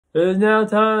It is now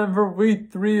time for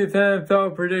Week 3 of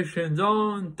NFL predictions.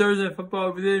 On Thursday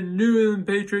football, we did New England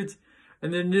Patriots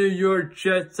and the New York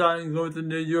Jets. I'm going with the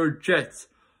New York Jets.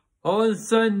 On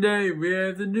Sunday, we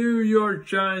have the New York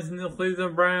Giants and the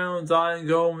Cleveland Browns. I'm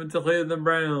going with the Cleveland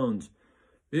Browns.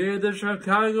 We have the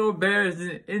Chicago Bears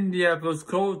and Indianapolis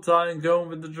Colts. I'm going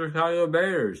with the Chicago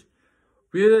Bears.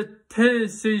 We have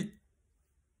the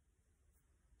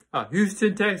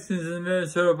Houston Texans and the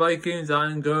Minnesota Vikings.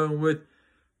 I'm going with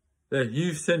the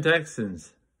Houston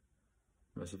Texans.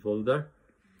 Must have pulled it there.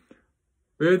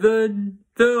 We have the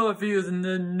Philadelphia Eagles and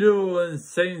the New Orleans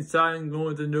Saints. I'm going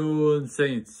with the New Orleans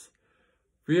Saints.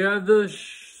 We have the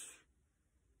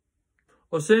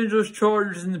Los Angeles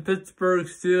Chargers and the Pittsburgh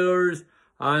Steelers.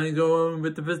 I'm going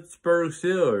with the Pittsburgh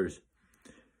Steelers.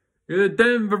 We have the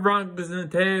Denver Broncos and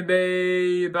the Tampa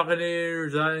Bay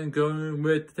Buccaneers. I'm going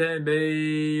with the Tampa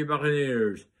Bay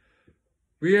Buccaneers.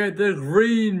 We have the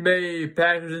Green Bay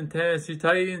Packers and Tennessee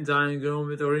Titans. I'm going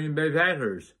with the Green Bay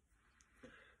Packers.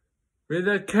 We have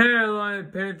the Carolina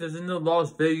Panthers and the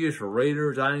Las Vegas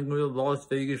Raiders. I'm going with the Las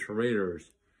Vegas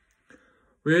Raiders.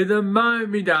 We have the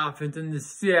Miami Dolphins and the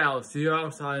Seattle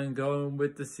Seahawks. I'm going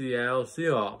with the Seattle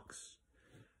Seahawks.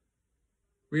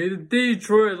 We have the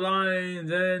Detroit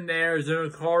Lions and the Arizona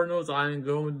Cardinals. I'm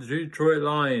going with the Detroit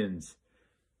Lions.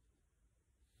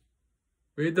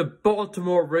 We have the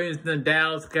Baltimore Ravens and the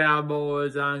Dallas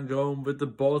Cowboys. I'm going with the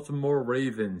Baltimore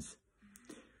Ravens.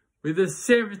 We have the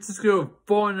San Francisco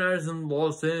 49ers and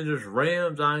Los Angeles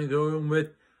Rams. I'm going with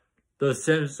the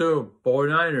San Francisco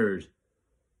 49ers.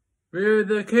 We have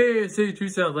the Kansas City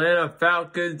Chiefs and Atlanta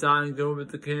Falcons. I'm going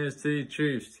with the Kansas City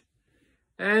Chiefs.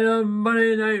 And on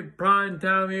Monday night prime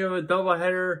time, we have a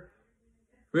doubleheader.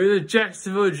 We have the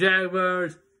Jacksonville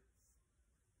Jaguars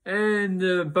and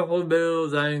the Buffalo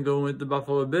Bills. I'm going with the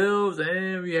Buffalo Bills.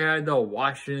 And we had the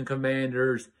Washington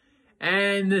Commanders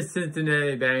and the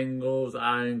Cincinnati Bengals.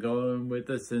 I'm going with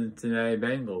the Cincinnati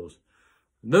Bengals.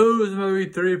 Those are my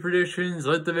Week 3 predictions.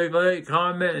 Let the big like,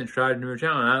 comment, and subscribe to my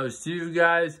channel. I will see you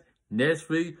guys next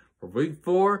week for Week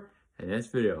 4 and next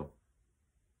video.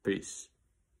 Peace.